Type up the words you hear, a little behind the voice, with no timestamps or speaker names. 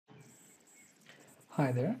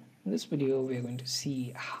Hi there. In this video, we are going to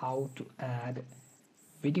see how to add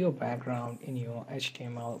video background in your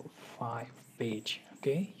HTML5 page.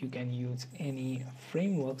 Okay, you can use any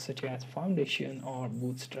framework such as Foundation or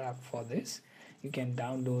Bootstrap for this. You can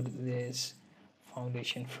download this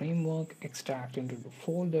Foundation framework, extract into the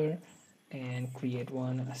folder, and create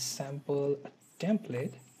one sample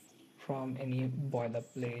template from any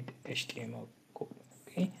boilerplate HTML code.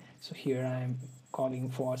 Okay, so here I am calling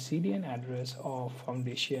for CDN address of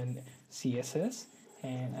foundation CSS,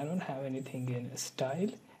 and I don't have anything in style.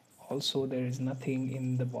 Also, there is nothing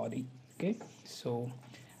in the body. Okay, so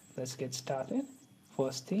let's get started.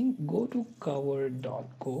 First thing, go to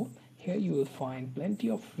cover.co. Here you will find plenty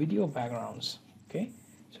of video backgrounds. Okay,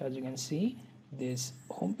 so as you can see, this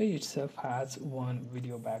homepage itself has one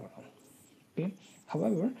video background. Okay,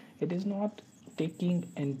 however, it is not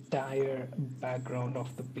taking entire background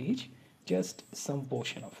of the page, just some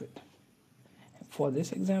portion of it. For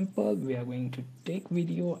this example, we are going to take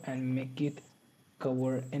video and make it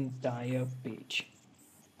cover entire page.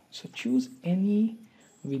 So choose any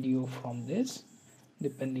video from this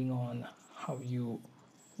depending on how you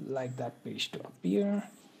like that page to appear.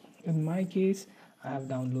 In my case, I have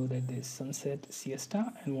downloaded this sunset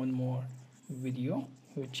siesta and one more video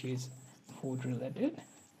which is food related.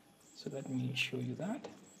 So let me show you that.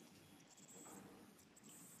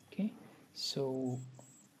 Okay, so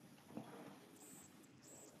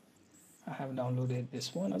I have downloaded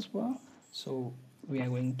this one as well. So we are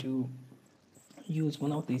going to use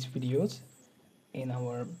one of these videos in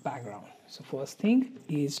our background. So first thing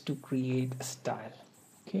is to create a style.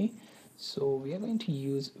 Okay, so we are going to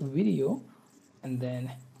use video and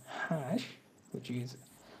then hash, which is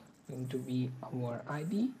going to be our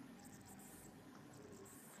ID,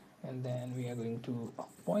 and then we are going to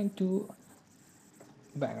point to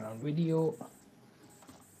background video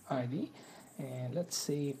ID, and let's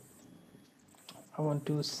say I want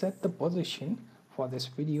to set the position for this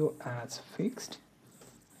video as fixed.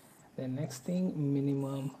 Then next thing,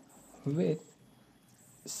 minimum width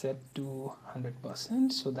set to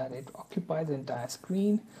 100% so that it occupies the entire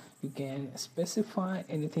screen. You can specify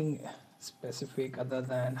anything specific other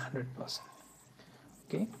than 100%.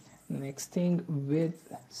 Okay, next thing,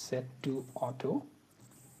 width set to auto,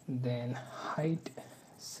 then height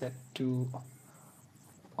set to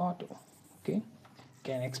auto. Okay,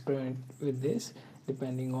 can experiment with this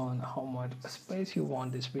depending on how much space you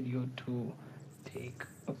want this video to take.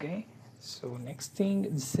 Okay, so next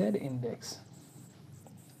thing, Z index.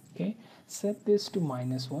 Okay, set this to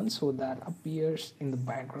 -1 so that appears in the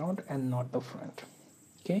background and not the front.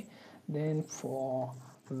 Okay, then for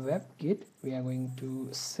WebKit we are going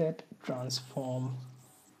to set transform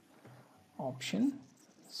option.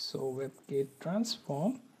 So WebKit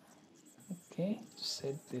transform, okay,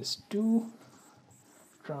 set this to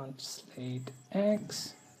translate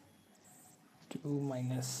X to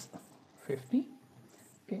 -50.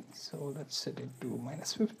 Okay, so let's set it to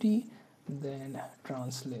 -50, then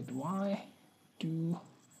translate Y to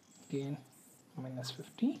again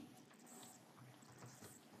 -50.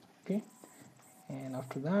 Okay, and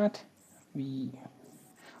after that we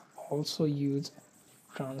also use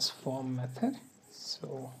transform method.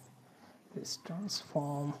 So this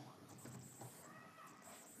transform,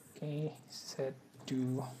 okay, set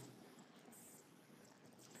to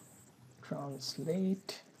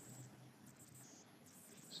translate,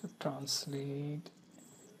 so translate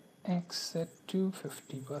X set to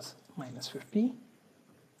 50% -50.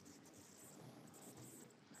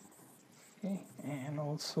 Okay, and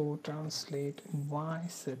also translate Y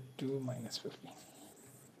set to -50.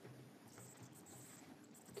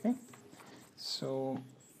 Okay, so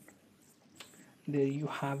there you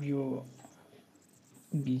have your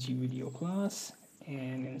BG video class,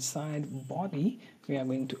 and inside body we are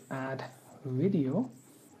going to add video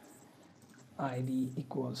ID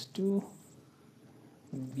equals to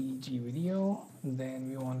BG video. Then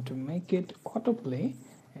we want to make it autoplay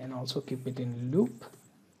and also keep it in loop.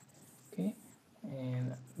 Okay,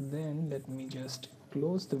 and then let me just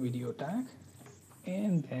close the video tag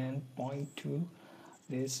and then point to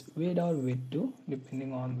this width or width2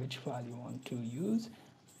 depending on which file you want to use.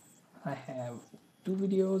 I have two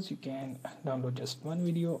videos. You can download just one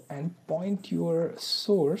video and point your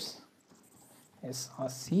source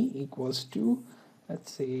src equals to,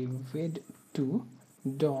 let's say, width2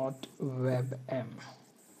 dot webm.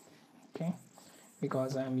 Okay,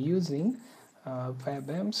 because I'm using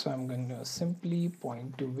webm, so I'm going to simply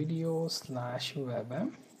point to video slash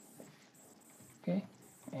webm. Okay,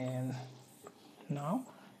 and now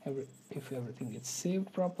if everything is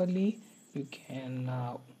saved properly, you can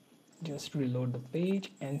now just reload the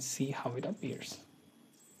page and see how it appears.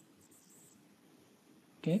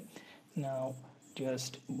 Okay, now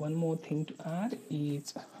just one more thing to add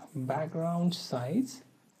is background size.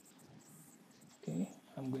 Okay,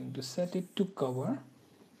 I'm going to set it to cover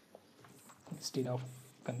instead of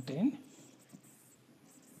contain.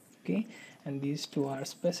 Okay, and these two are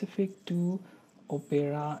specific to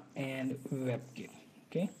Opera and WebKit.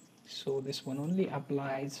 Okay, so this one only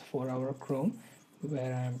applies for our Chrome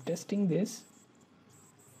where I am testing this,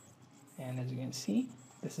 and as you can see,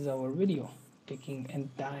 this is our video taking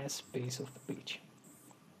entire space of the page.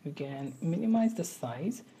 You can minimize the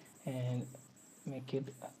size and make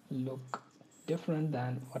it look different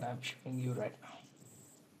than what I'm showing you right now.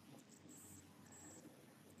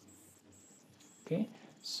 Okay,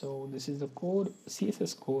 so this is the code,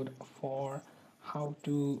 CSS code for how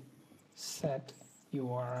to set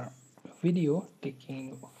your video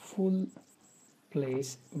taking full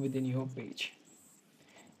place within your page.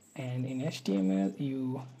 And in HTML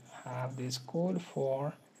you have this code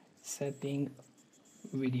for setting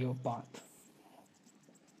video path.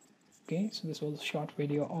 Okay, so this was a short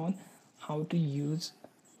video on how to use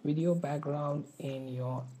video background in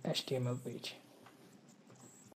your HTML page.